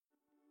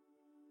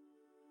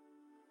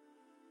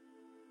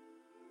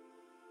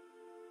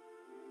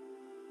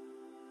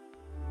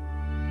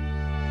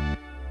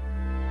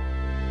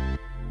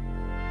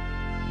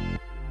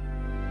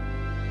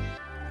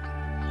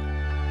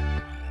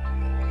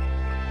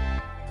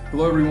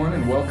Hello, everyone,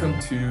 and welcome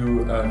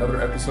to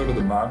another episode of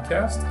the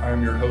Mobcast.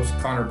 I'm your host,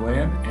 Connor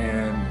Bland,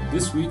 and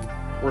this week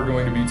we're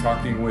going to be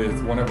talking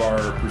with one of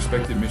our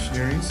prospective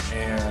missionaries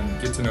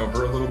and get to know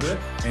her a little bit,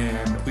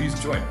 and please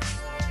join us.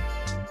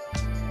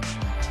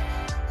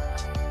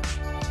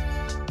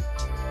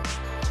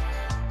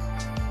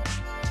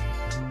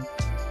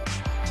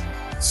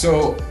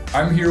 So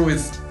I'm here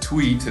with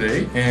Twee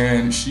today,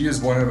 and she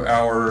is one of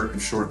our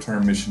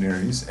short-term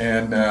missionaries,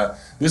 and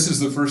this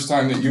is the first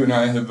time that you and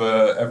I have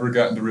ever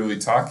gotten to really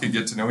talk and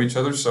get to know each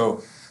other.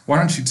 So why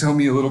don't you tell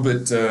me a little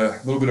bit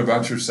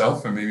about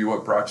yourself and maybe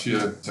what brought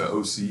you to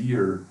OC,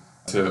 or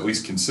to at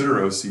least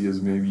consider OC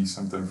as maybe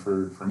something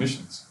for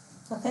missions.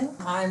 Okay,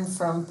 I'm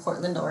from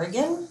Portland,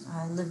 Oregon.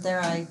 I live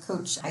there. I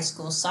coach high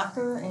school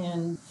soccer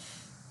and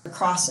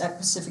lacrosse at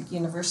Pacific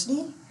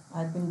University.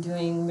 I've been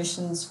doing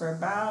missions for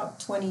about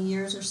 20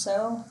 years or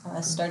so.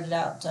 I started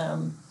out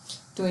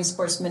doing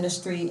sports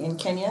ministry in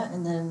Kenya,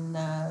 and then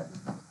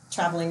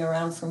traveling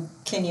around from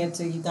Kenya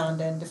to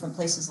Uganda and different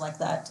places like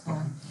that,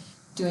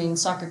 doing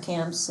soccer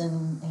camps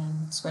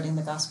and spreading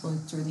the gospel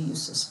through the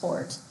use of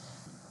sport.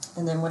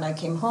 And then when I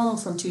came home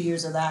from 2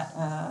 years of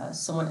that,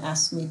 someone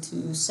asked me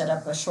to set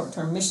up a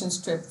short-term missions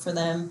trip for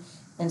them,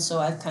 and so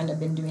I've kind of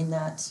been doing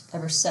that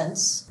ever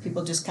since.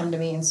 People just come to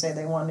me and say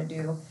they want to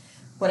do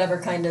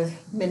whatever kind of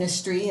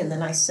ministry, and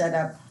then I set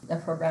up a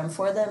program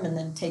for them and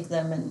then take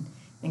them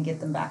and get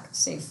them back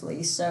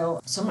safely.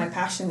 So my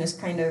passion is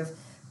kind of,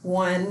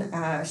 one,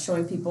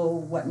 showing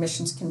people what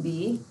missions can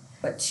be,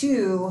 but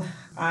two,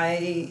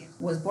 I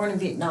was born in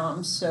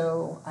Vietnam,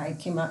 so I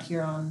came out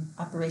here on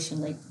Operation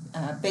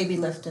Baby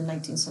Lift in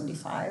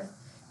 1975,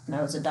 and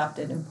I was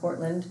adopted in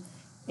Portland.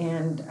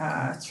 And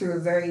through a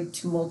very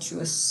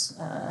tumultuous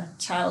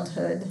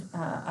childhood,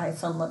 I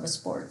fell in love with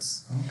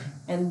sports. Okay.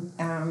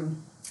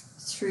 And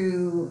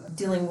through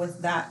dealing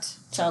with that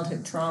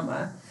childhood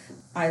trauma,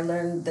 I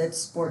learned that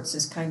sports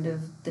is kind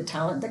of the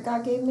talent that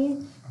God gave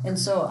me. And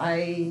so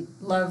I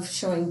love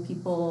showing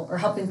people or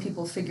helping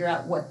people figure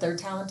out what their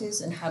talent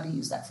is and how to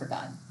use that for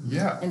God.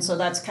 Yeah. And so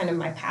that's kind of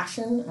my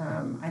passion.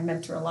 I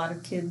mentor a lot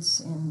of kids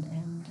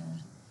and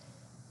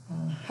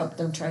help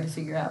them try to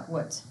figure out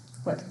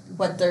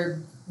what they're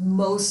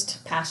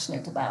most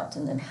passionate about,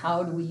 and then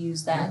how do we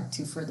use that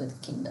to further the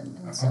kingdom.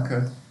 And so,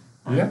 okay.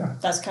 Yeah.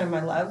 That's kind of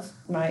my love.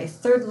 My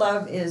third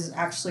love is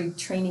actually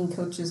training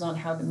coaches on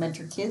how to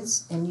mentor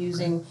kids and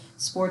using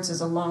sports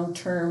as a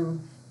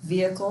long-term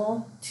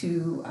vehicle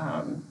to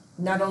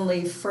not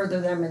only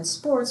further them in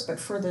sports, but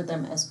further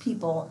them as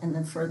people, and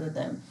then further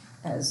them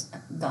as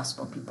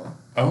gospel people.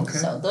 Okay.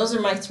 So those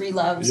are my three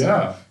loves.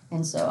 Yeah.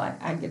 And so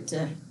I get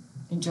to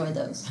enjoy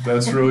those.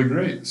 That's really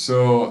great.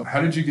 So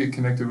how did you get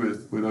connected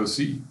with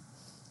OC?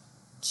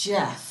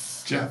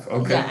 Jeff.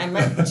 Okay. Yeah, I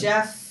met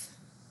Jeff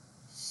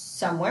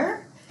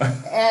somewhere,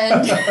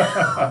 and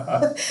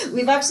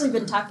we've actually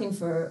been talking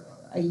for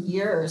a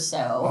year or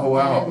so. Oh,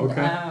 wow. And,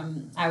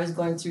 okay. I was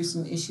going through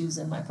some issues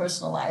in my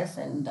personal life,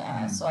 and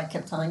so I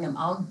kept telling him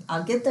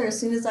I'll get there as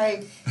soon as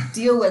I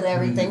deal with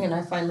everything, and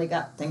I finally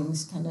got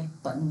things kind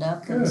of buttoned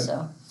up. Good. And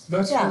so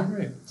That's really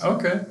great.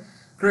 Okay,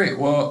 great.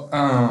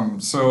 Well,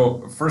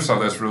 so first off,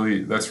 that's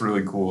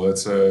really cool.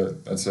 That's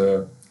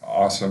a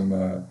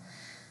awesome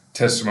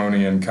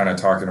testimony, and kind of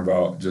talking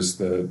about just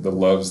the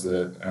loves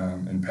that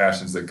and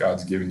passions that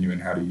God's given you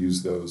and how to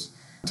use those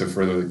to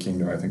further the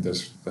kingdom. I think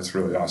that's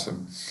really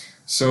awesome.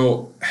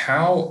 So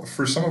how,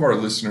 for some of our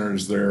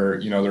listeners, they're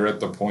at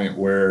the point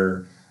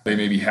where they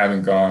maybe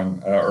haven't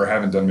gone or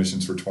haven't done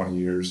missions for 20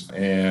 years,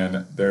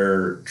 and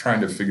they're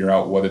trying to figure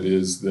out what it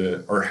is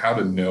that, or how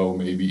to know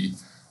maybe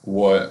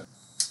what,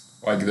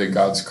 like, that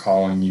God's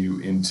calling you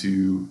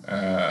into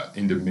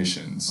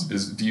missions.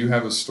 Do you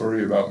have a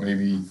story about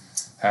maybe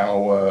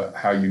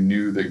how you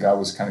knew that God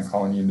was kind of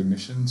calling you into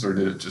missions, or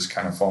did it just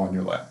kind of fall in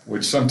your lap?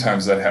 Which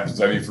sometimes that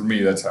happens. I mean, for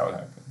me, that's how it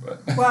happened.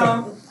 But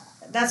well,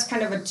 that's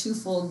kind of a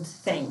twofold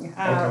thing.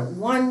 Okay.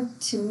 One,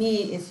 to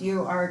me, if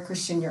you are a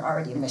Christian, you're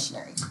already a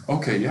missionary.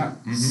 Okay, yeah.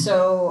 Mm-hmm.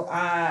 So,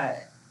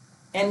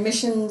 and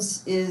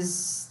missions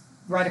is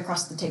right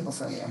across the table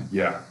from you.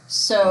 Yeah.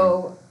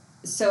 So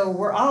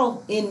we're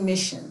all in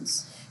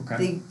missions.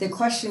 Okay. The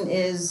question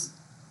is,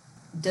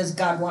 does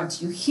God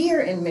want you here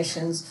in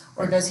missions,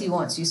 or does he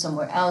want you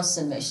somewhere else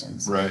in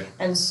missions? Right.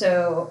 And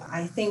so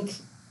I think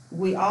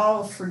we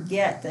all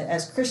forget that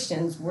as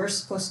Christians, we're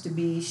supposed to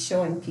be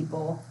showing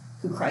people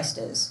who Christ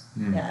is,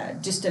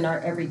 just in our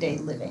everyday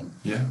living.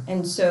 Yeah.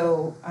 And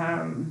so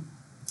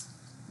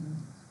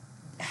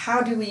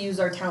how do we use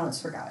our talents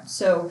for God?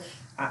 So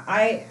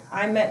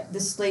I met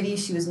this lady.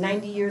 She was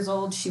 90 years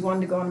old. She wanted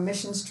to go on a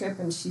missions trip,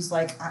 and she's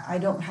like, I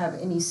don't have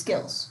any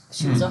skills.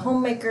 She was a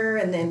homemaker,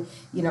 and then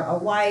a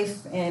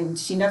wife, and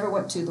she never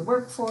went to the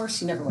workforce.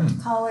 She never went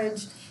to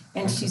college,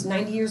 and she's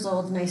 90 years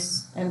old.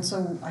 And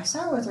so I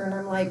sat with her, and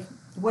I'm like,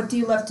 what do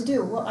you love to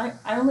do? Well,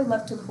 I only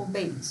love to hold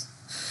babies.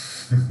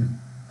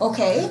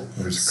 Okay.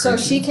 That's So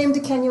crazy. she came to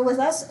Kenya with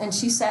us, and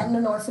she sat in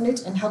an orphanage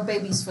and held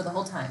babies for the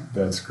whole time.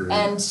 That's great.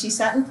 And she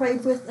sat and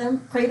prayed with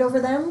them, prayed over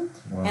them,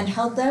 Wow. and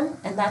held them,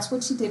 and that's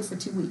what she did for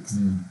 2 weeks.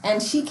 Mm.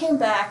 And she came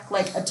back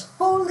like a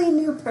totally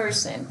new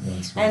person.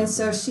 That's And really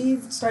so she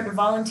started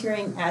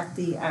volunteering at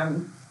the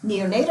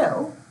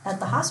neonatal at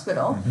the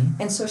hospital,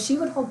 and so she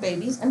would hold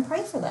babies and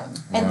pray for them.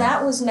 And Wow.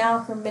 that was now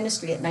her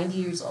ministry at 90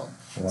 years old.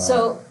 Wow.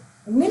 So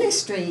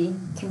ministry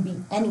can be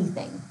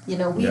anything. You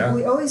know, we Yeah.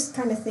 always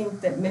kind of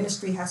think that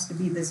ministry has to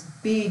be this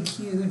big,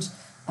 huge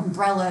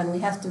umbrella and we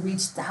have to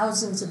reach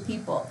thousands of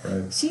people.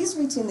 Right. She's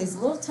reaching these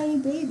little tiny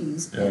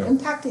babies and Yeah.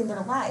 impacting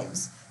their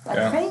lives by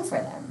Yeah. praying for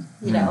them,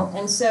 you Mm. know.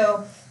 And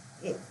so,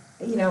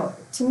 you know,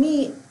 to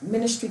me,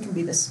 ministry can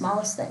be the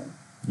smallest thing.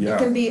 Yeah. It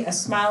can be a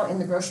smile in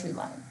the grocery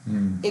line.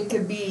 Mm. It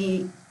could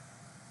be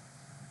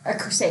a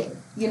crusade,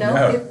 you know.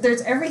 Yeah.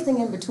 There's everything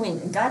in between,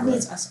 and God Right.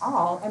 needs us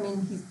all. I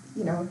mean,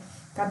 you know,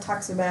 God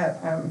talks about,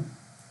 or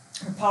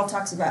Paul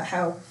talks about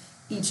how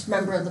each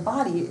member of the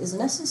body is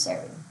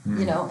necessary,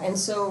 you know, and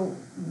so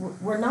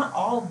we're not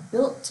all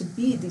built to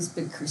be these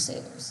big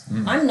crusaders.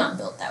 I'm not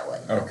built that way.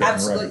 Okay,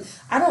 Absolutely. right.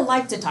 I don't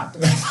like to talk to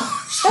people.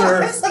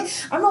 Sure. It's like,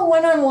 I'm a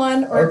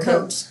one-on-one or Okay, a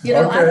coach, you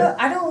know. okay.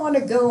 I don't want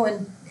to go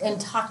and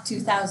talk to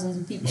thousands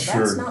of people.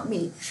 Sure. That's not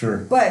me. Sure.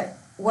 But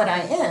what I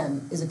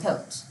am is a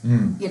coach,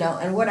 you know,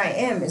 and what I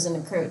am is an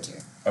encourager.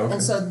 Okay.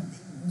 And so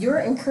you're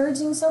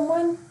encouraging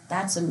someone,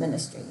 that's a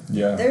ministry.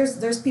 Yeah.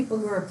 There's people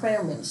who are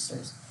prayer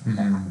ministers.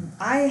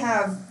 I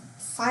have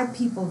 5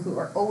 people who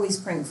are always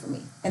praying for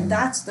me, and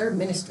that's their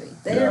ministry.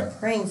 They're Yeah.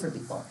 praying for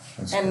people.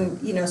 That's And,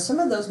 you know, some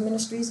of those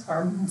ministries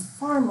are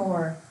far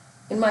more,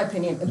 in my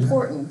opinion,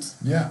 important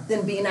Yeah.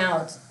 than being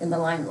out in the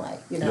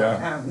limelight, you know.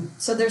 Yeah.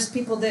 So there's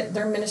people that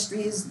their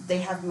ministries, they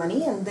have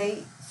money and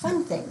they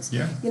fund things.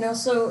 Yeah. You know,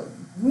 so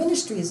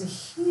ministry is a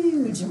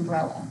huge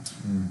umbrella.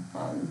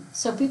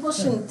 So people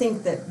shouldn't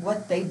think that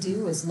what they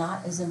do is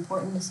not as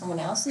important as someone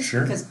else's,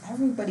 Sure. because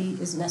everybody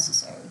is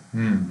necessary.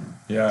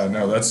 Yeah,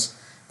 no, that's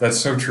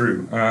so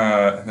true.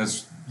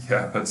 That's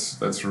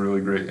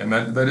really great, and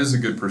that is a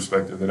good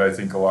perspective that I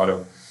think a lot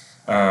of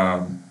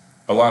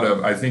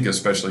I think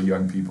especially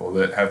young people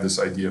that have this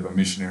idea of a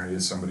missionary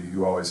as somebody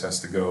who always has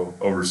to go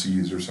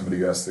overseas or somebody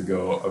who has to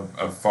go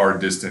a far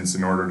distance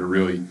in order to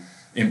really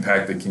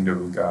impact the kingdom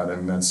of God,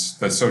 and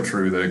that's so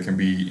true that it can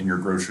be in your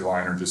grocery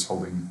line or just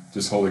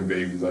holding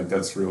babies. Like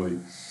that's really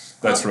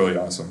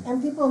awesome.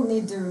 And people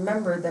need to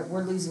remember that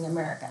we're losing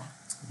America.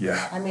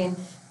 Yeah. I mean,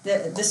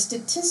 the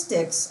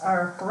statistics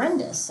are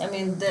horrendous. I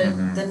mean,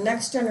 the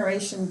next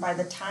generation, by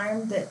the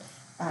time that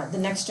the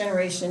next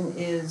generation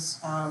is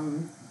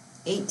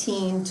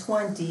 18,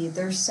 20,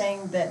 they're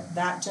saying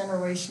that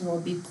generation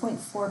will be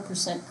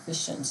 0.4%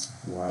 Christians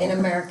Wow. in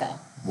America.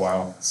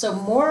 Wow. So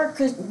more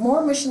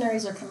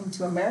missionaries are coming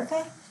to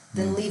America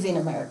than leaving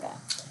America.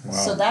 Wow.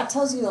 So that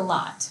tells you a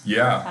lot.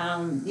 Yeah.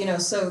 You know,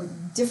 so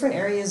different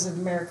areas of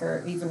America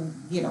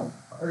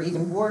are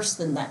even worse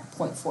than that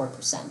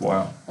 0.4%.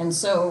 Wow. And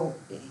so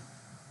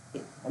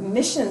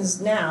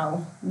missions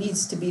now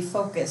needs to be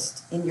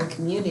focused in your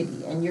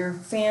community and your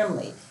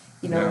family.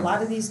 You know, Yeah. a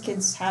lot of these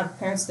kids have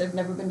parents that have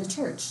never been to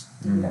church.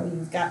 You know,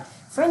 you've got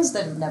friends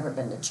that have never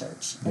been to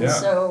church. And Yeah.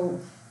 so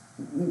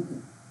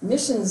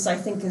missions, I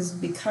think, is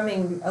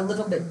becoming a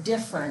little bit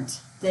different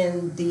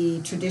than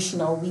the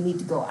traditional, we need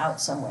to go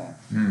out somewhere.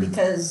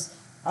 Because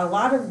a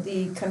lot of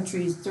the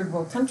countries, third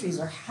world countries,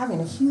 are having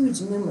a huge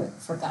movement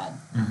for God.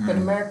 But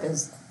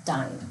America's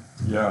dying.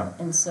 Yeah.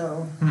 And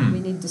so we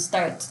need to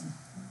start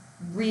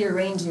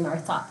rearranging our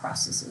thought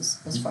processes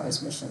as far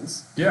as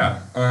missions. Yeah,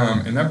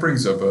 and that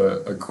brings up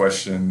a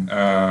question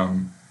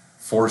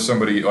for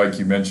somebody like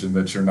you mentioned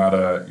that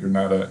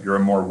you're a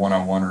more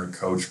one-on-one or a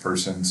coach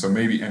person. So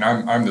maybe, and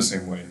I'm the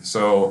same way.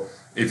 So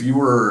if you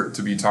were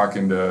to be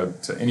talking to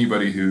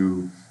anybody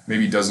who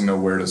maybe doesn't know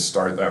where to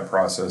start that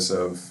process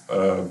of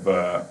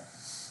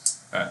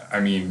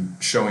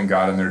showing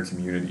God in their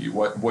community,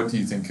 what do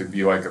you think could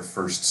be like a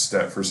first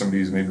step for somebody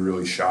who's maybe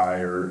really shy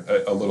or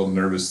a little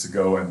nervous to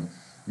go and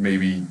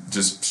maybe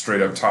just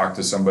straight up talk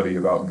to somebody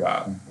about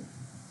God?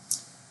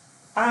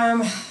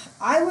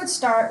 I would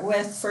start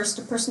with first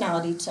a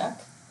personality check,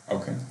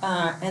 Okay.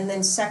 and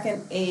then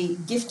second a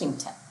gifting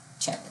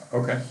check.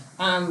 Okay.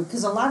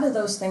 Because a lot of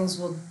those things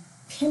will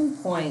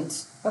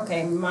pinpoint,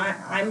 okay,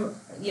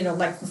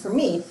 like for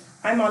me,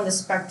 I'm on the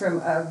spectrum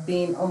of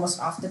being almost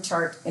off the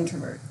chart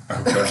introvert.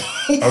 Okay.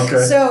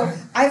 Okay. So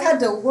I've had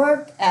to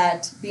work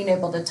at being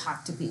able to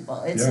talk to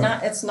people. It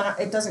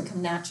doesn't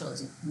come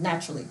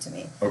naturally to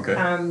me. Okay.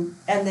 And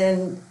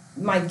then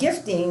my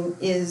gifting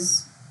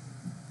is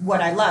what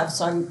I love,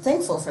 so I'm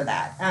thankful for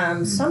that.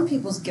 Some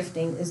people's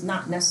gifting is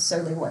not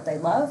necessarily what they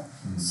love.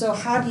 So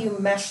how do you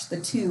mesh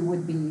the two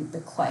would be the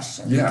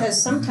question. Yeah.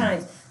 Because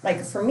sometimes,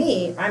 like for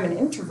me, I'm an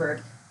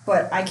introvert,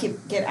 but I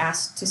get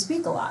asked to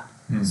speak a lot.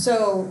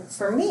 So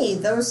for me,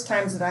 those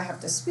times that I have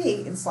to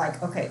speak, it's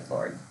like, okay,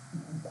 Lord,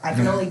 I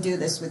can only do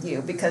this with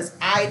you because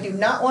I do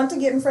not want to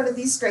get in front of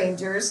these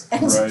strangers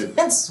and speak.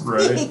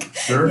 Right.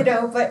 Sure. You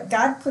know, but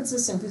God puts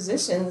us in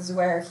positions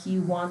where He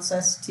wants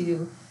us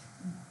to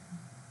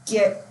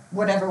get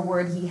whatever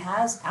word he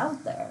has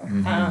out there.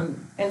 Mm-hmm.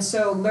 And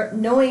so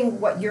knowing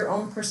what your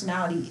own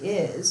personality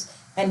is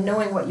and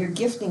knowing what your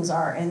giftings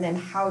are and then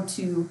how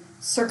to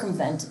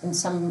circumvent in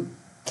some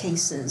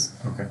cases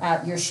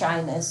your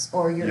shyness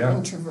or your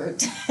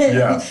introvert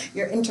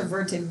your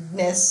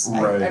introvertedness.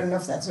 Right. I don't know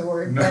if that's a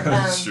word, but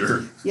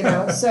sure.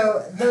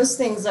 So those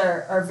things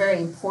are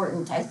very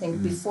important, I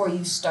think, before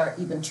you start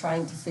even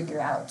trying to figure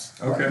out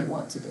what you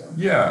want to do.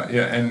 Yeah,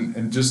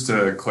 and just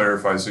to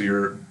clarify, so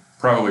you're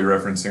probably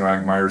referencing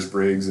like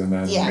Myers-Briggs and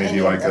then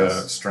maybe like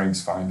a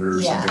Strengths Finder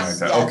or something like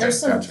that. Yeah,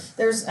 Okay,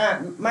 there's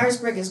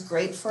Myers-Briggs is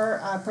great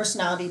for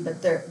personality,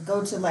 but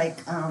go to like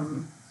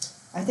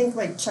I think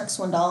like Chuck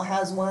Swindoll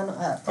has one,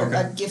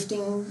 a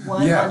gifting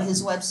one on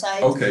his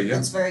website. Okay, yeah.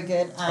 It's very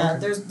good.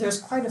 There's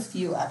quite a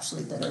few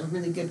actually that are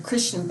really good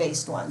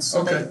Christian-based ones.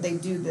 So they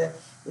do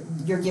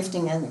your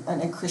gifting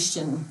and a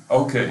Christian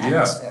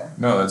atmosphere.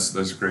 No,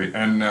 that's great.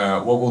 And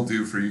what we'll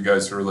do for you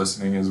guys who are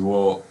listening is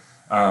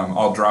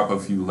I'll drop a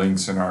few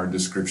links in our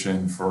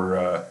description for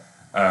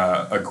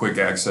a quick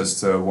access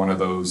to one of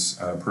those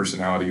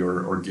personality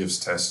or gifts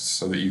tests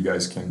so that you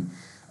guys can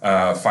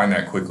find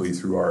that quickly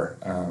through our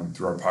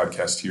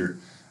podcast here.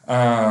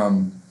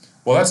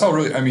 Well, that's all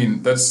really. I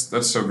mean, that's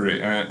so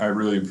great. I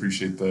really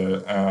appreciate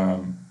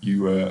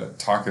you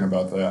talking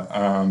about that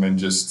and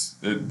just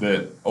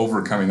that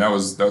overcoming. That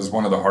was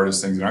one of the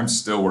hardest things, and I'm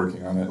still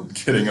working on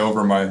it. Getting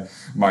over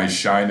my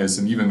shyness,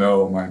 and even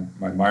though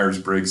my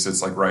Myers-Briggs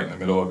sits like right in the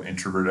middle of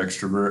introvert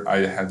extrovert,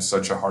 I have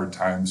such a hard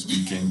time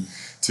speaking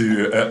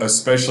to,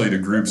 especially to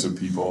groups of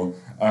people.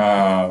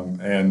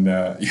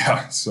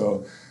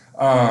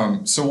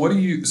 So what do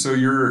you? So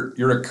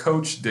you're a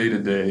coach day to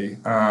day,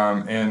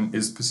 and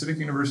is Pacific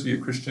University a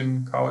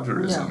Christian college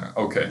or isn't it?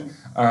 Okay.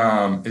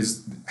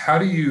 How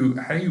do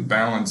you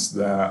balance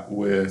that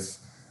with,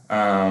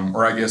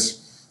 or I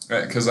guess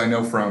because I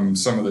know from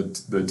some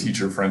of the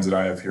teacher friends that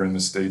I have here in the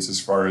States, as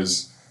far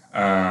as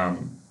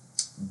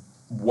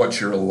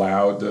what you're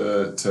allowed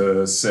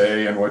to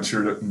say and what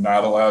you're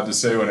not allowed to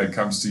say when it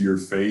comes to your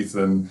faith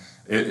and.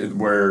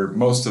 Where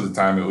most of the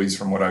time, at least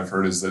from what I've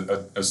heard, is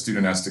that a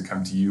student has to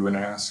come to you and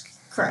ask,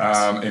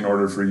 in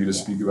order for you to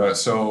speak about it.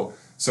 So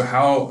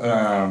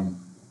how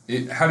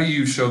do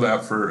you show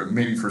that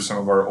for some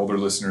of our older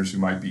listeners who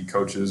might be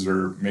coaches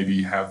or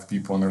maybe have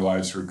people in their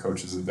lives who are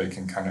coaches that they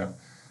can kind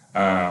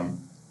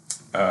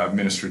of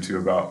minister to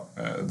about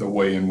the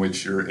way in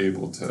which you're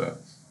able to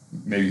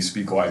maybe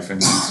speak life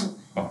into these.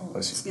 Oh,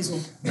 bless you. Excuse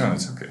me. No,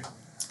 it's okay.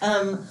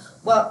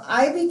 Well,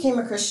 I became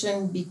a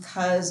Christian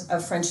because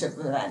of friendship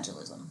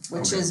evangelism,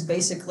 which is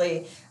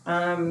basically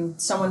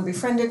someone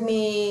befriended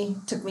me,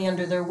 took me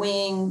under their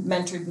wing,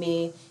 mentored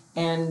me,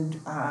 and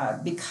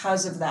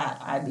because of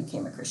that, I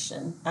became a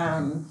Christian.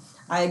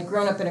 I had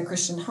grown up in a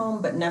Christian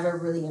home, but never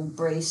really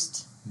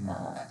embraced,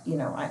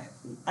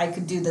 I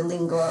could do the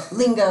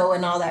lingo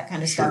and all that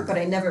kind of stuff, but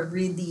I never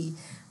really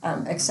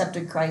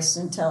accepted Christ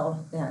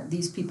until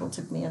these people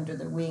took me under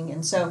their wing.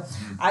 And so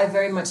I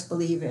very much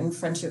believe in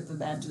friendship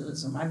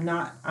evangelism. I'm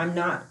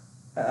not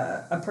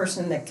a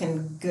person that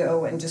can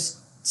go and just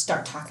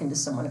start talking to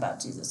someone about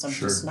Jesus. I'm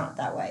just not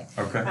that way.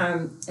 Okay.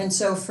 And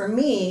so for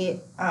me,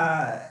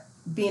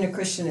 being a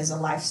Christian is a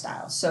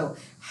lifestyle. So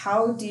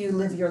how do you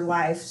live your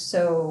life?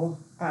 So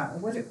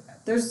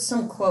there's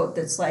some quote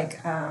that's like,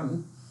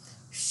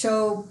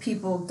 show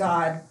people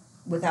God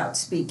without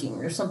speaking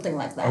or something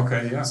like that.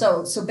 Okay, yeah.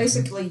 So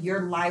basically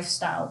your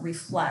lifestyle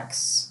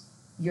reflects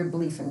your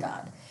belief in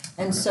God.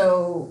 And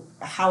so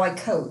how I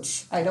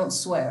coach, I don't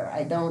swear.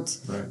 I don't,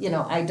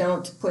 I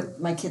don't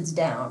put my kids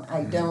down.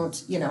 I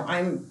don't,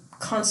 I'm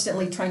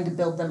constantly trying to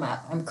build them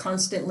up. I'm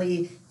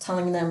constantly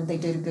telling them they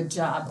did a good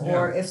job. Yeah.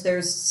 Or if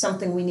there's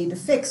something we need to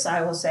fix,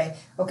 I will say,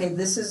 okay,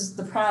 this is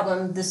the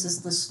problem. This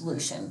is the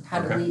solution.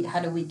 How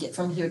do we get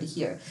from here to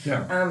here?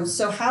 Yeah.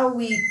 So how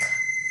we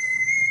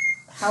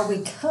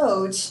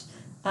coach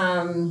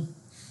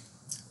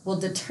will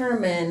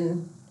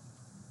determine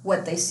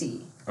what they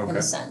see in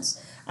a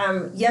sense.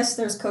 Yes,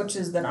 there's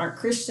coaches that aren't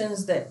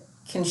Christians that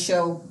can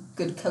show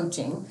good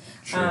coaching,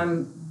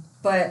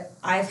 but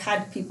I've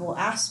had people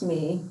ask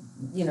me,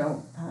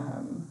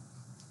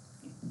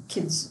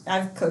 kids,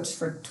 I've coached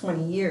for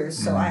 20 years,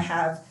 so I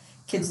have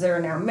kids that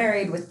are now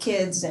married with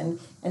kids and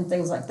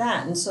things like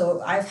that. And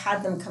so I've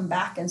had them come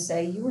back and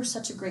say, you were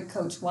such a great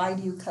coach. Why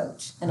do you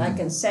coach? And I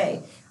can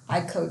say,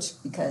 I coach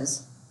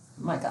because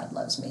my God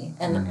loves me.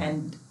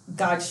 And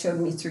God showed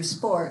me through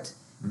sport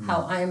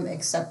how I'm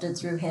accepted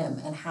through him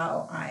and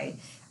how I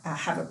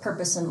have a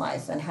purpose in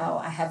life and how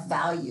I have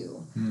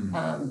value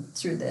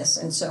through this.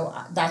 And so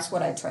that's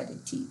what I try to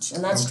teach.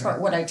 And that's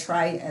what I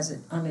try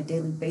on a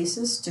daily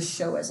basis to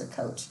show as a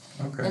coach.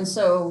 Okay. And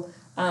so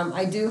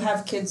I do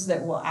have kids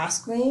that will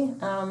ask me,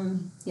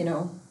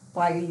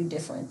 why are you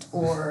different?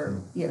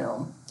 Or,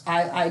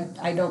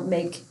 I don't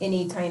make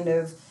any kind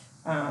of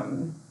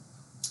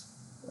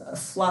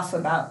fluff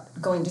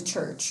about going to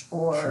church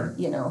or,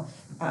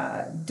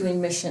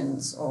 doing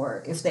missions,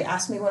 or if they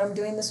ask me what I'm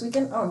doing this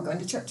weekend, I'm going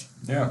to church.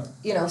 Yeah.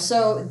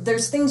 So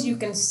there's things you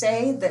can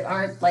say that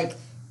aren't like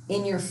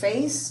in your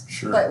face,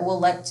 Sure. but will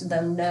let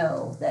them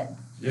know that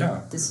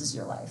Yeah. this is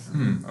your life.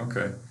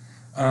 Okay.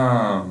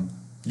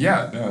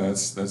 Yeah. No,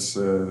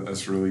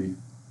 that's really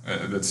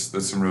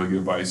that's some really good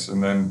advice.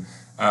 And then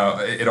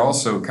it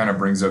also kind of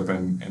brings up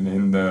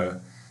in the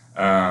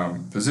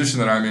position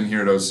that I'm in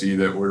here at OC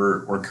that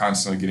we're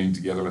constantly getting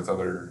together with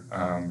other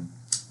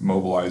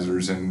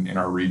mobilizers in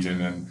our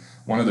region. And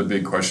one of the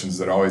big questions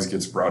that always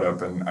gets brought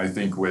up, and I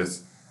think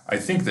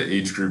the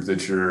age group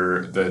that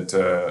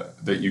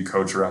you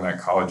coach around that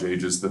college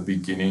age is the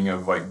beginning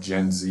of like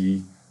Gen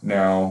Z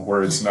now,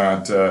 where it's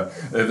not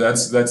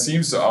that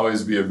seems to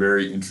always be a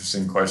very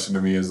interesting question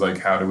to me, is like,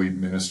 how do we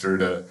minister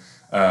to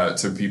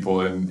people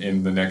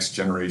in the next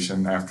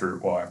generation after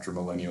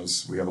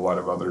millennials? We have a lot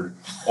of other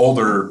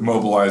older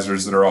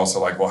mobilizers that are also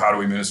like, well, how do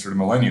we minister to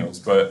millennials?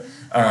 But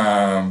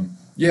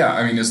yeah,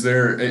 I mean,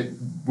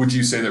 would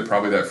you say that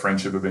probably that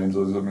friendship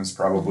evangelism is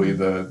probably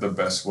the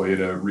best way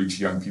to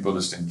reach young people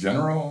just in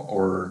general,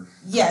 or?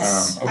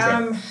 Yes.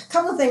 Okay.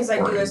 Couple of things I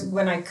do is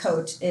when I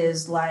coach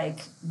is like,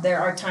 there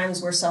are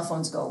times where cell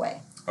phones go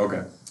away.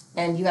 Okay.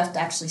 And you have to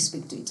actually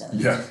speak to each other.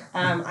 Yeah.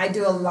 I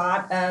do a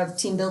lot of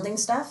team building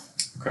stuff.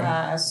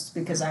 Okay.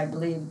 Because I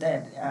believe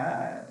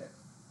that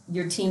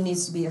your team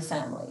needs to be a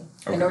family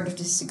in Okay. order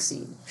to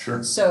succeed.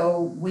 Sure.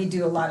 So we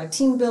do a lot of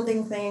team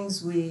building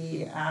things.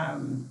 We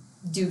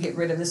do get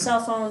rid of the cell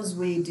phones.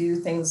 We do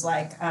things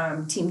like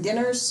team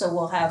dinners. So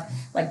we'll have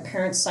like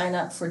parents sign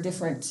up for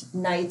different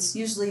nights,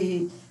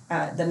 usually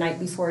the night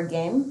before a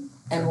game.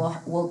 And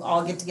we'll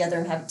all get together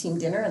and have a team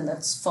dinner, and the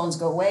phones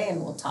go away, and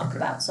we'll talk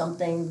about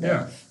something.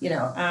 That,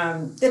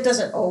 it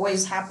doesn't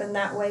always happen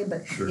that way,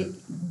 but Sure.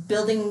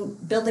 Building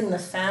the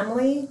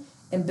family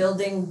and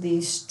building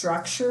the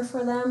structure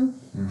for them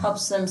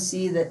helps them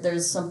see that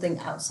there's something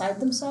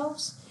outside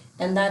themselves,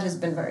 and that has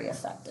been very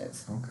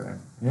effective. Okay.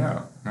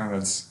 Yeah. No,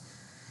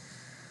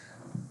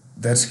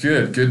 that's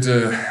good. Good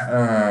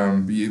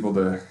to be able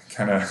to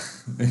kind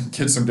of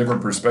get some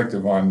different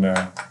perspective on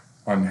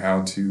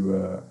how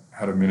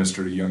to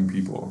minister to young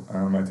people.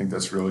 I think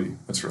that's really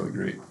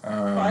great.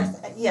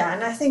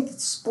 And I think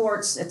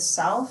sports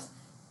itself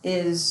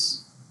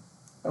is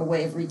a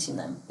way of reaching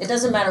them. It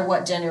doesn't matter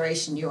what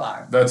generation you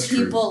are. That's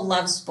true. People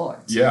love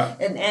sports. Yeah.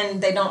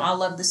 And they don't all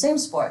love the same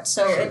sport.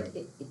 So Sure.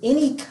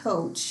 Any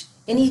coach,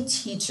 any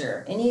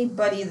teacher,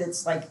 anybody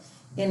that's like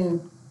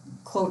in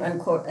quote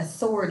unquote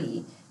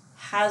authority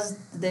has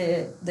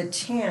the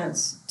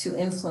chance to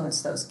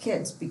influence those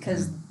kids,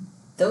 because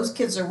those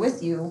kids are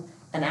with you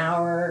an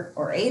hour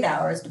or 8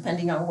 hours,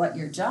 depending on what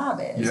your job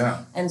is.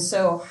 Yeah. And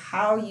so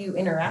how you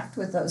interact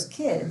with those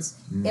kids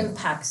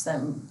impacts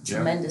them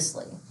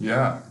tremendously.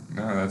 Yeah.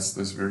 No, that's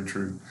very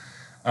true.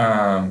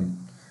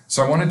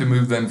 So I wanted to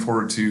move then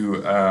forward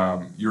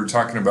to, you were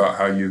talking about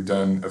how you've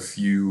done 20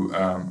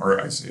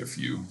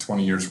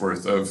 years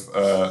worth of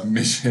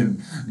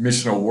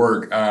missional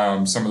work,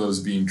 some of those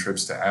being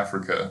trips to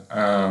Africa.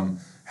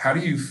 How do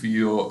you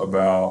feel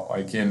about,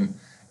 like, in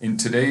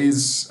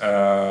today's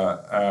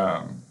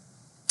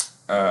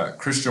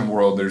Christian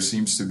world, there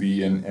seems to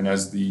be, and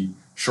as the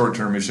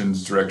short-term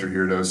missions director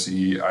here at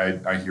OC,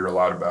 I hear a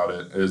lot about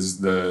it, is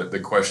the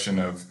question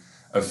of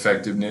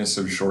effectiveness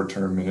of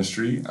short-term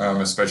ministry,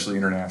 especially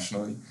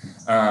internationally.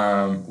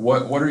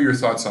 What are your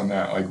thoughts on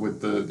that? Like,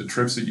 with the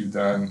trips that you've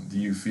done, do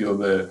you feel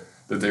that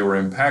they were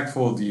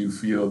impactful? Do you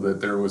feel that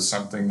there was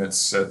something that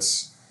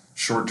sets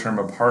short-term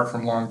apart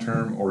from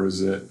long-term, or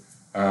is it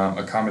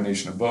a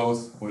combination of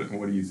both? What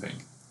do you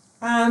think?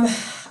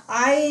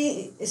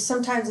 I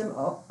sometimes am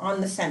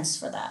on the fence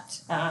for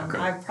that. Okay.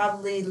 I've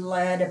probably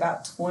led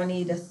about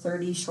 20 to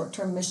 30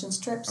 short-term missions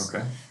trips.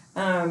 Okay.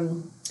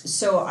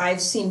 So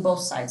I've seen both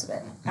sides of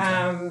it.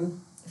 Okay.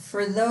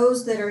 For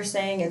those that are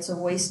saying it's a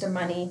waste of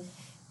money,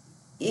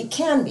 it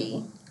can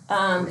be.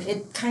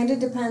 It kind of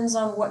depends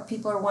on what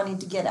people are wanting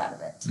to get out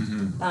of it.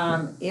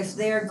 Mm-hmm. If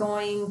they're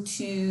going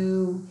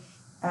to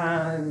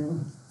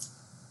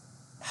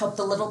help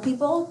the little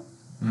people,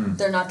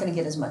 they're not going to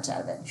get as much out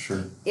of it.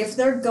 Sure. If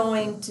they're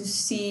going to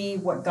see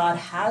what God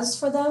has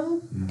for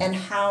them and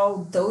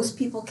how those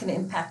people can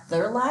impact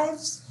their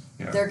lives,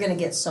 they're going to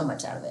get so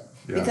much out of it.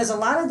 Yeah. Because a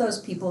lot of those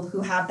people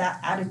who have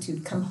that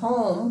attitude come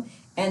home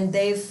and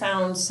they've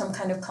found some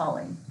kind of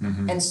calling.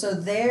 Mm-hmm. And so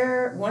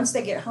once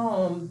they get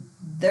home,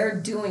 they're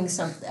doing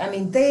something. I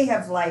mean, they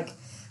have like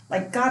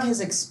God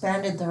has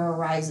expanded their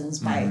horizons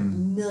by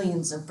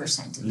millions of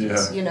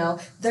percentages. Yeah. You know,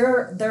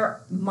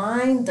 their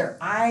mind, their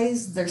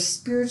eyes, their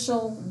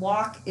spiritual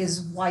walk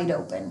is wide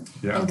open,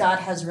 and God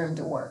has room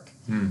to work.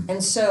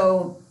 And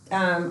so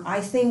I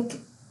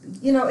think,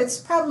 it's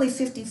probably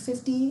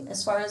 50-50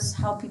 as far as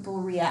how people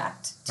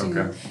react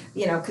to,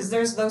 because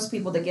there's those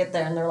people that get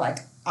there and they're like,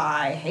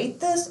 I hate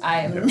this.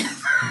 I am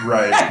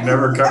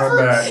never coming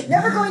back.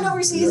 Never going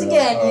overseas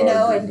again,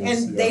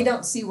 and they yeah.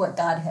 don't see what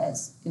God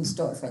has in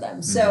store for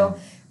them. So,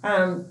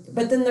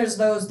 but then there's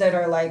those that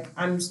are like,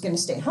 I'm just going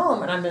to stay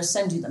home and I'm going to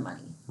send you the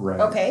money. Right.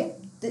 Okay,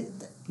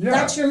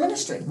 that's your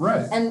ministry.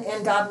 Right.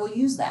 And God will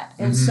use that.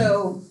 And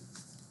so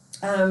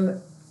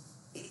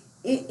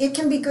it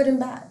can be good and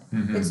bad.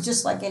 It's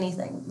just like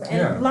anything. And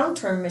Yeah.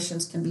 long-term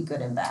missions can be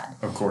good and bad.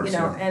 Of course, You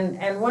know,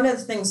 yeah. and one of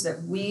the things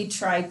that we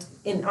try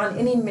on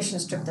any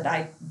missions trip that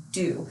I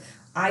do,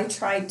 I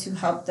try to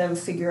help them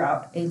figure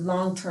out a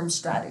long-term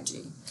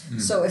strategy.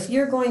 So if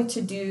you're going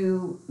to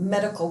do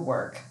medical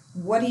work,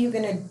 what are you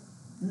going to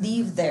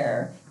leave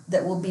there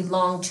that will be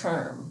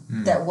long-term,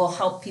 that will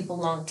help people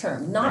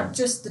long-term? Not Right.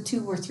 just the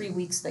 2 or 3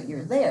 weeks that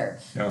you're there,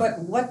 Yeah. but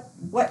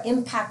what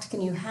impact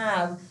can you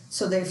have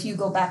so that if you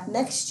go back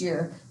next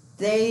year,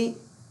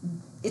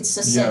 it's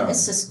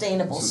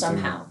sustainable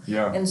somehow.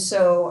 Yeah. And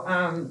so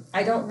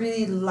I don't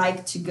really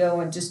like to go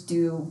and just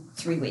do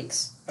 3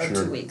 weeks or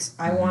Sure. 2 weeks.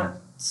 I want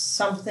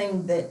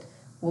something that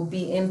will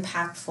be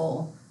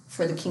impactful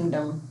for the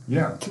kingdom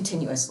Yeah.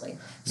 continuously.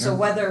 So Yeah.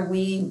 whether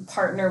we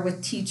partner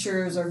with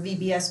teachers or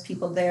VBS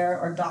people there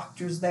or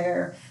doctors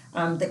there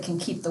that can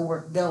keep the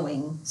work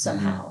going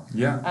somehow.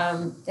 Yeah.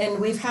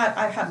 And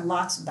I've had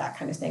lots of that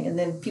kind of thing. And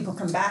then people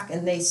come back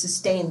and they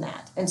sustain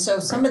that. And so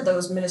some of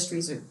those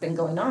ministries have been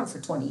going on for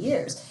 20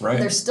 years. Right.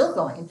 They're still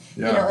going,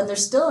 Yeah. you know, and they're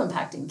still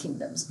impacting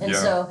kingdoms. And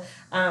Yeah. so,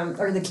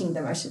 or the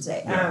kingdom, I should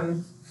say. Yeah.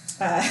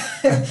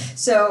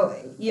 So,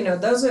 you know,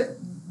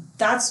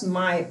 that's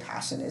my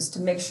passion, is to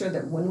make sure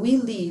that when we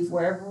leave,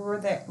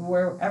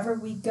 wherever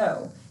we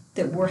go,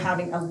 that we're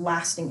having a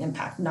lasting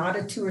impact, not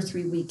a 2 or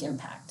 3 week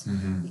impact,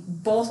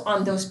 both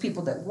on those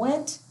people that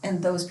went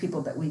and those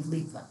people that we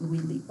leave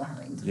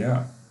behind.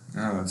 Yeah.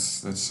 No,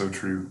 that's so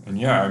true. And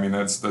yeah, I mean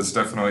that's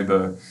definitely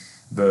the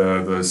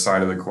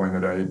side of the coin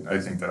that I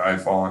think that I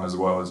fall on as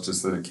well, is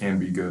just that it can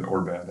be good or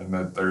bad, and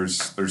that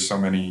there's so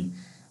many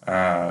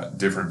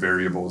different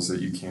variables that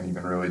you can't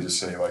even really just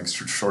say like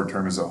short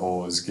term as a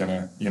whole is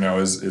gonna, you know,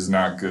 is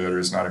not good or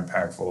is not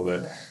impactful.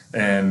 That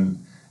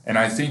and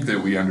I think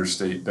that we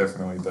understate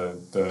definitely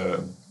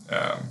the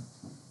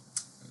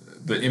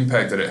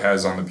impact that it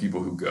has on the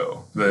people who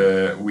go.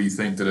 We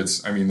think that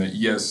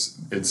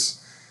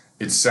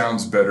it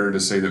sounds better to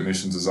say that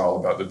missions is all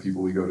about the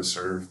people we go to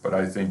serve, but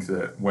I think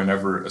that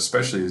whenever,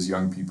 especially as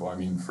young people, I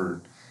mean,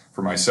 for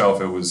myself,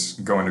 it was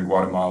going to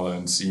Guatemala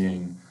and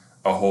seeing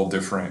a whole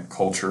different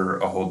culture,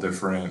 a whole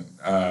different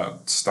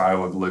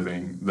style of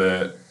living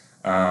that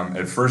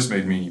at first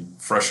made me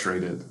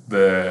frustrated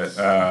that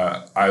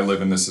I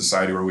live in this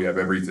society where we have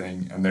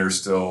everything and they're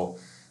still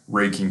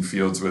raking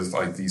fields with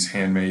like these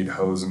handmade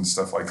hoes and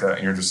stuff like that,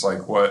 and you're just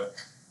like, what?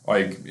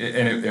 Like,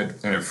 and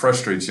it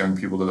frustrates young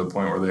people to the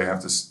point where they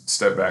have to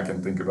step back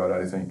and think about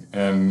it, I think,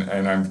 and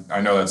I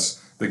know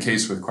that's the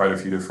case with quite a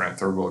few different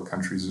third world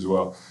countries as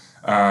well.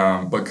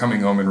 But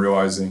coming home and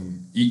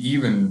realizing,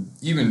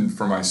 even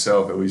for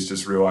myself at least,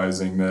 just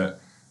realizing that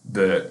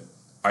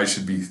I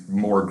should be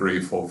more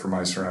grateful for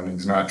my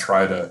surroundings, not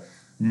try to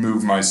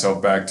move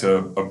myself back to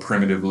a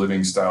primitive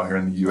living style here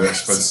in the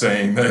U.S., but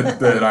saying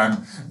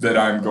that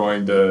I'm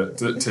going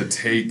to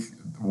take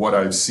what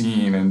I've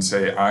seen and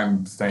say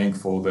I'm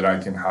thankful that I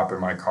can hop in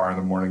my car in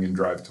the morning and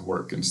drive to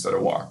work instead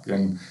of walk,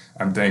 and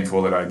I'm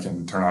thankful that I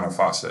can turn on a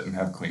faucet and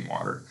have clean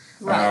water.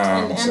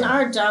 Right, and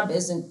our job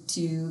isn't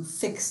to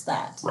fix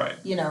that. Right.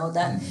 You know,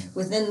 that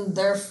within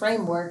their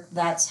framework,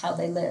 that's how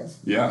they live.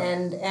 Yeah.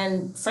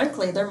 And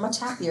frankly, they're much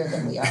happier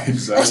than we are.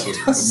 Exactly.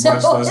 So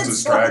Much less it's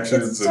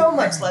distractions. It's so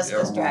much less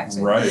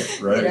distraction. Right.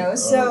 You know, Oh,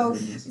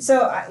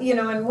 so you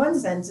know, in one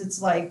sense, it's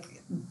like,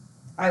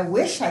 I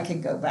wish I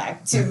could go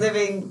back to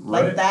living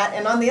like Right. that.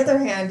 And on the other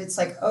hand, it's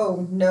like,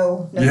 oh,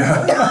 no.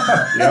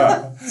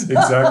 Yeah,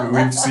 exactly.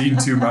 We've seen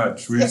too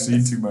much.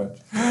 Seen too much.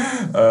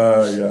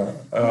 Yeah.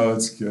 Oh,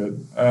 that's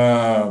good.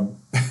 Trying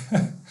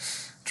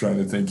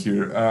to think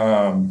here.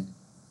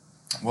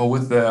 Well,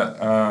 with that,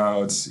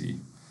 let's see.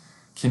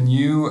 Can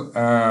you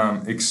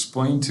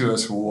explain to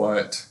us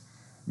what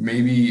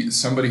maybe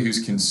somebody who's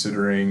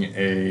considering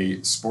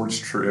a sports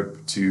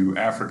trip to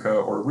Africa,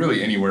 or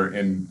really anywhere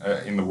in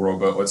the world,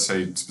 but let's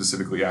say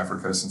specifically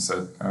Africa, since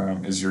that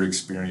is your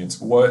experience,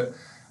 what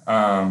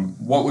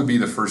would be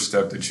the first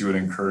step that you would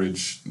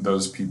encourage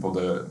those people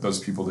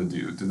to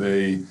do? Do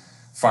they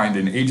find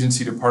an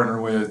agency to partner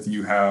with? Do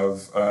you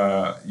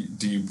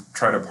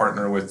try to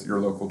partner with your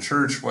local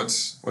church?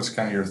 What's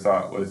kind of your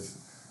thought with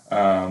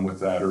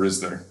that, or is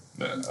there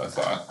a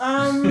thought?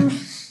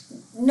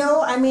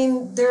 No, I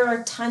mean, there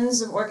are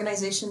tons of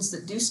organizations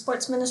that do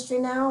sports ministry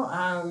now.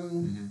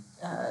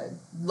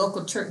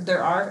 Local church,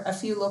 there are a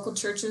few local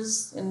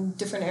churches in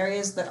different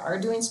areas that are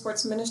doing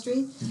sports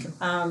ministry.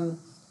 Okay.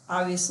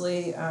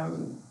 Obviously,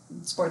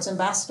 Sports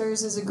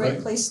Ambassadors is a great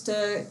Right. place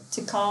to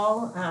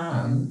call.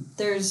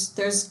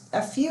 There's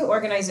a few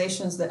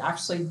organizations that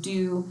actually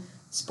do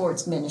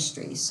sports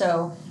ministry.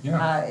 So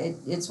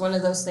it's one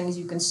of those things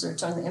you can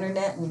search on the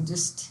internet and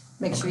just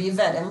make sure you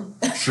vet him.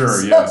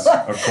 Sure, yes,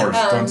 of course.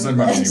 Don't send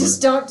money anywhere.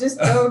 Don't just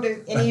go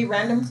to any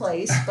random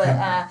place,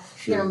 but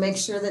Sure. you know, make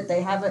sure that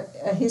they have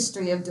a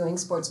history of doing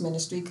sports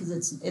ministry, because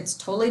it's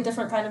totally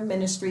different kind of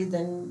ministry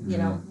than, you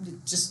know,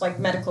 just like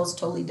medical is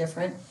totally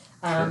different.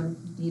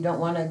 You don't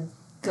want to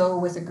go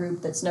with a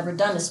group that's never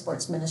done a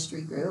sports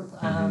ministry group.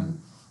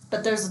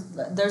 But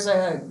there's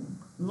a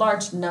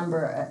large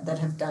number that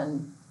have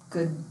done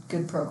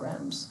good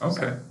programs.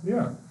 Okay,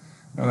 yeah.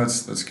 No,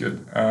 that's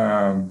good.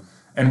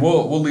 And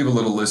we'll leave a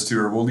little list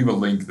here. We'll leave a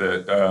link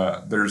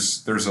that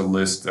there's a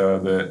list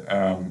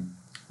that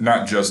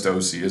not just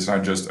OC. It's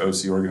not just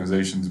OC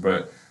organizations,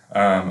 but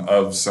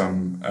of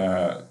some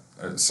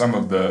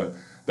of the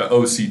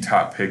OC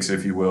top picks,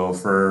 if you will,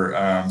 for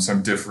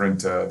some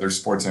different. There's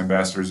sports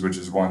ambassadors, which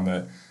is one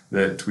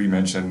that we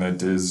mentioned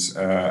that is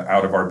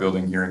out of our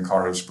building here in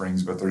Colorado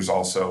Springs, but there's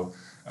also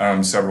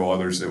several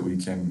others that we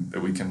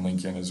can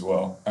link in as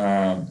well.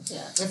 Yeah,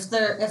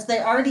 if they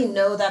already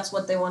know that's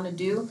what they want to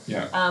do,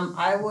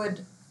 I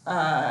would.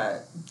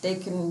 They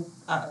can.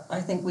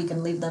 I think we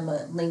can leave them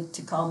a link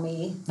to call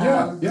me.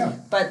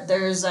 But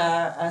there's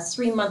a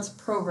 3-month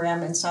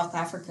program in South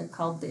Africa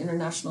called the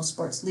International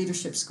Sports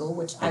Leadership School,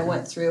 which I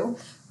went through,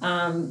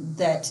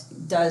 that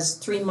does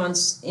 3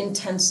 months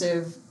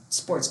intensive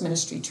sports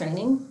ministry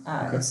training.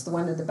 It's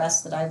one of the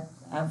best that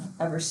I've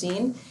ever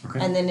seen.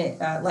 And then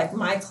like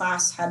my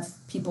class had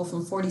people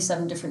from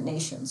 47 different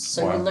nations.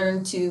 So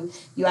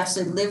you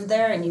actually live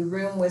there and you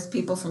room with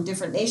people from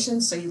different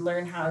nations. So you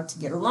learn how to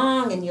get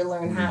along and you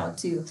learn how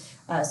to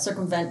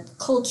circumvent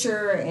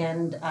culture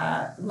and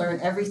learn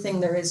everything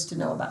there is to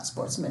know about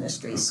sports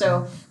ministry.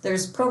 So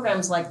there's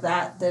programs like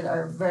that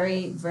are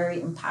very, very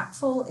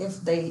impactful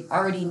if they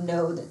already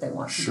know that they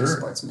want to do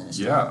sports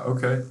ministry. No,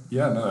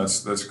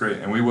 that's great.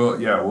 And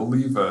we'll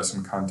leave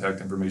some contact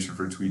information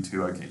for Tweet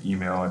too, like an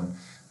email and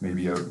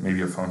maybe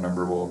a phone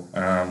number.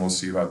 We'll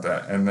see about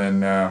that. And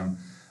then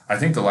I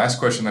think the last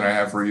question that I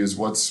have for you is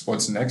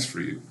what's next for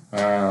you?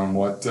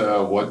 What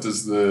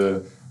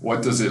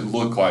does it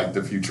look like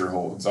the future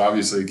holds?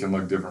 Obviously, it can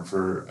look different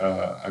for.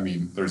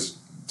 There's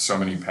so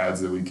many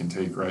paths that we can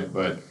take, right?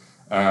 But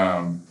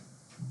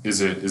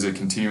is it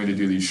continuing to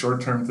do these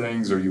short-term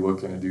things? Or are you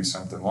looking to do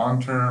something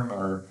long-term?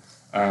 Or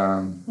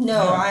I'm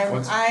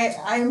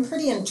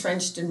pretty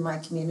entrenched in my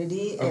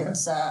community.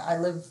 It's I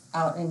live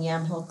out in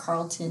Yamhill,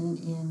 Carlton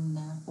in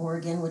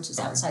Oregon, which is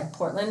outside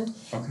Portland,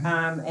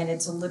 and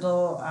it's a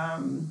little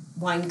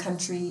wine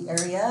country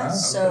area.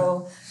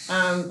 So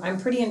I'm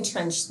pretty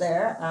entrenched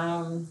there.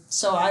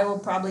 So I will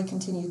probably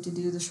continue to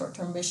do the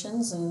short-term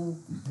missions and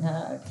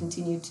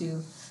continue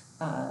to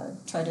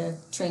try to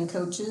train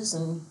coaches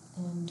and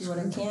do what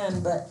I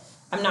can, but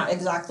I'm not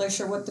exactly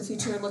sure what the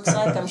future looks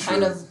like. I'm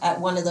kind of at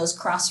one of those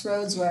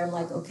crossroads where I'm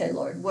like, okay,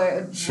 Lord,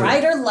 where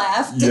right or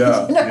left?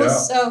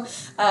 So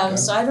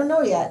I don't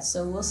know yet.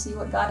 So we'll see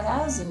what God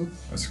has, and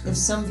if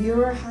some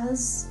viewer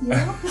has,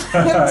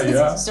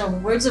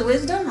 some words of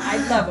wisdom,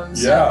 I'd love them.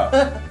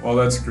 So. Well,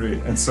 that's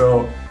great. And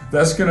so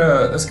that's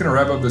gonna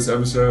wrap up this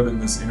episode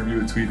and this interview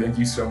with Tweet. Thank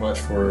you so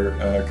much for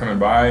coming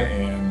by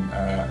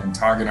and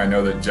talking. I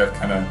know that Jeff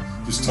kind of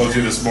just told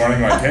you this morning,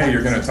 like, hey,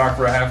 you're going to talk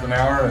for a half an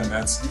hour, and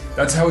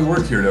that's how we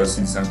work here at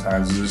OC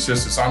sometimes.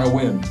 It's on a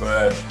whim,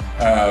 but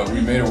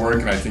we made it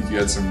work, and I think you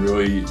had some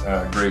really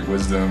great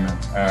wisdom.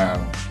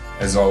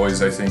 As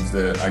always, I think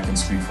that I can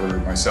speak for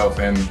myself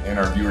and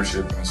our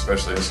viewership, and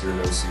especially us here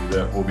at OC,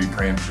 that we'll be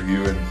praying for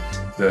you and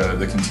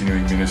the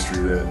continuing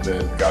ministry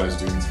that God is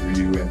doing through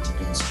you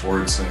in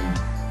sports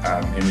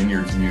and in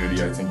your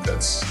community. I think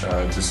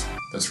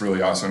that's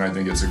really awesome, and I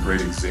think it's a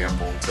great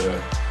example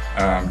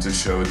to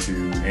show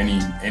to any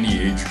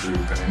age group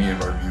and any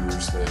of our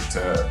viewers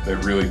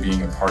that really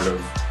being a part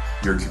of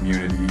your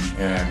community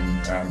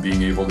and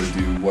being able to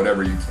do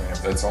whatever you can.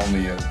 If that's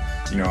only a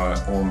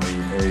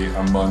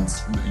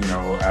month,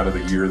 out of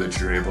the year that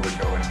you're able to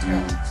go and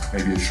do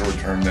maybe a short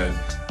term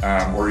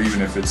or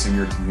even if it's in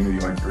your community,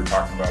 like you were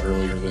talking about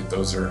earlier, that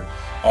those are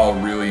all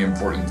really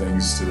important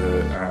things to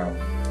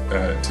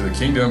the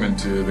kingdom and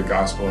to the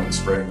gospel and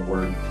spreading the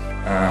word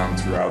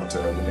throughout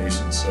the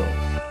nation. So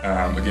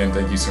again,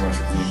 thank you so much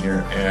for being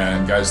here.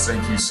 And guys,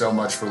 thank you so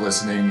much for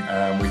listening.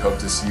 We hope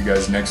to see you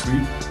guys next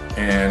week.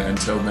 And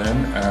until then,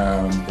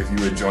 if you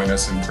would join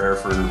us in prayer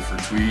for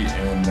Tweet,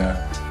 and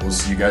we'll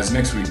see you guys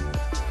next week.